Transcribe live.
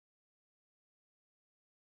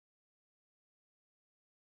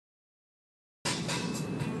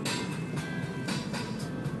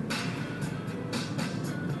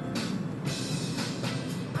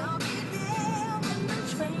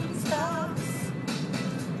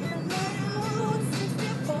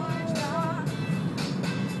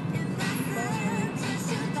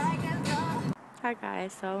Hi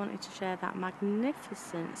guys, so I wanted to share that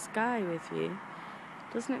magnificent sky with you.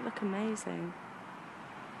 Doesn't it look amazing?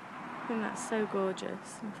 I think that's so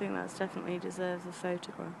gorgeous. I think that definitely deserves a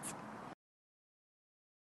photograph.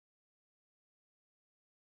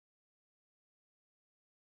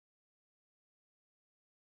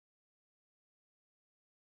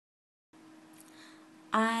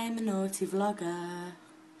 I'm a naughty vlogger.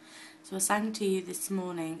 So I sang to you this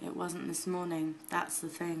morning. It wasn't this morning. That's the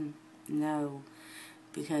thing. No.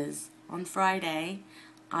 Because on Friday,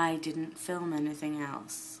 I didn't film anything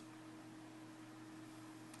else.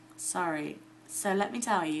 Sorry. So let me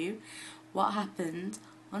tell you what happened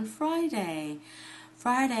on Friday.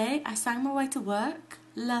 Friday, I sang my way to work.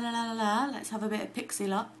 La la la la la. Let's have a bit of Pixie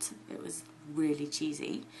Lot. It was really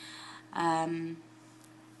cheesy. Traffic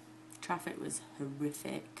was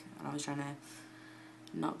horrific, and I was trying to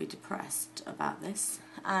not be depressed about this.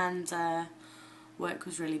 And work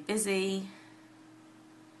was really busy.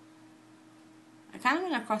 I kind of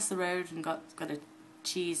went across the road and got a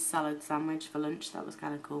cheese salad sandwich for lunch. That was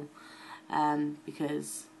kind of cool,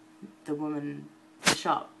 because the woman, the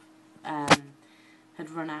shop, had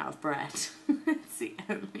run out of bread. It's the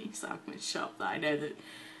only sandwich shop that I know that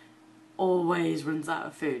always runs out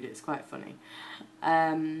of food. It's quite funny.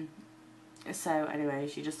 So anyway,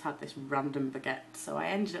 she just had this random baguette, so I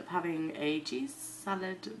ended up having a cheese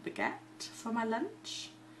salad baguette for my lunch.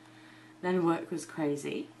 Then work was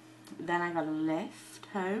crazy. Then I got a lift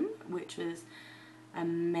home, which was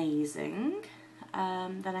amazing.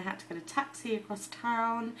 Then I had to get a taxi across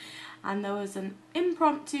town, and there was an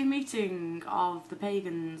impromptu meeting of the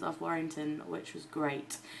pagans of Warrington, which was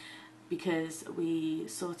great because we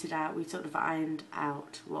sort of ironed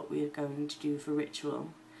out what we were going to do for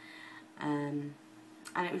ritual. And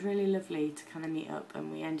it was really lovely to kind of meet up, and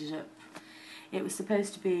we ended up, it was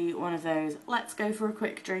supposed to be one of those, let's go for a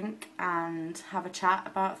quick drink and have a chat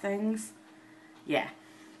about things. Yeah,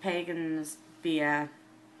 pagans, beer,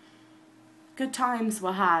 good times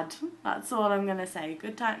were had. That's all I'm going to say.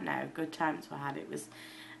 Good times were had. It was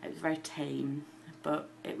very tame, but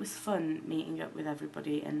it was fun meeting up with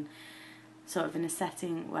everybody and sort of in a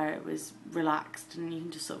setting where it was relaxed and you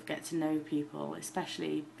can just sort of get to know people,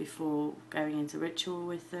 especially before going into ritual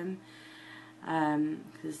with them,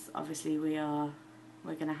 because obviously we're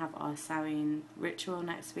going to have our Samhain ritual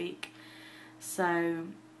next week. So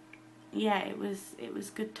yeah, it was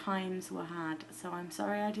good times were had. So I'm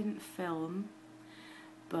sorry I didn't film,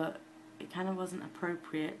 but it kind of wasn't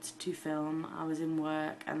appropriate to film. I was in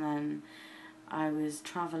work and then I was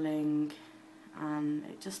travelling, and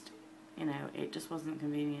it just, you know, it just wasn't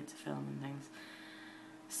convenient to film and things.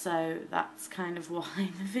 So that's kind of why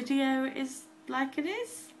the video is like it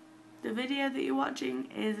is. The video that you're watching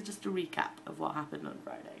is just a recap of what happened on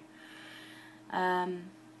Friday.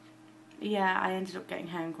 Yeah, I ended up getting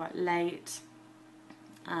home quite late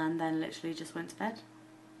and then literally just went to bed.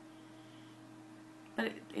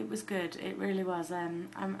 But it was good, it really was. I'm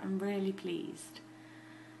really pleased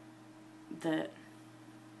that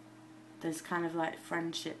there's kind of like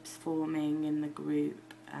friendships forming in the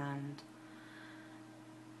group, and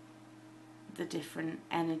the different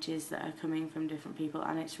energies that are coming from different people,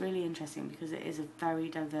 and it's really interesting because it is a very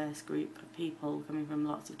diverse group of people coming from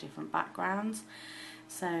lots of different backgrounds,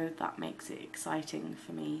 so that makes it exciting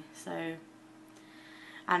for me. So,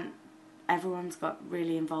 and everyone's got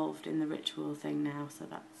really involved in the ritual thing now, so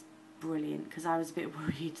that's brilliant, because I was a bit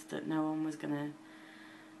worried that no one was going to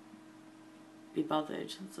be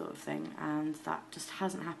bothered, sort of thing, and that just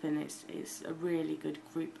hasn't happened. It's a really good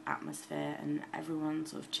group atmosphere and everyone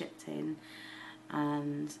sort of chipped in,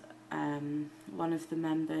 and one of the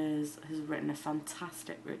members has written a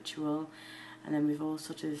fantastic ritual, and then we've all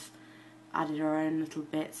sort of added our own little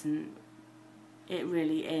bits, and it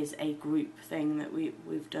really is a group thing that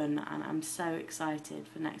we've done, and I'm so excited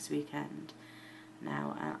for next weekend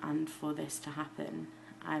now and for this to happen.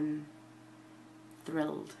 I'm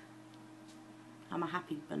thrilled. I'm a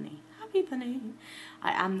happy bunny. Happy bunny.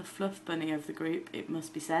 I am the fluff bunny of the group, it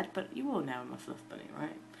must be said, but you all know I'm a fluff bunny,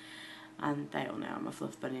 right? And they all know I'm a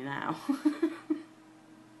fluff bunny now.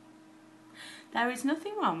 There is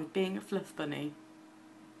nothing wrong with being a fluff bunny.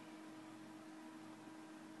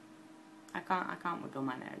 I can't wiggle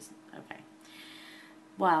my nose. Okay.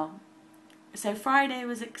 Well, so Friday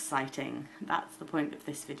was exciting. That's the point of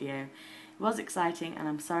this video. It was exciting, and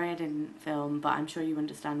I'm sorry I didn't film, but I'm sure you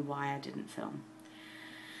understand why I didn't film.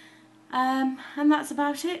 And that's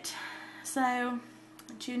about it. So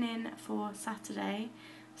tune in for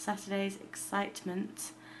Saturday's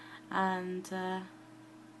excitement, and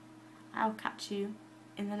I'll catch you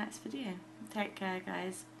in the next video. Take care,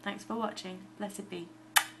 guys. Thanks for watching. Blessed be.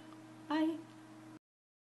 Bye.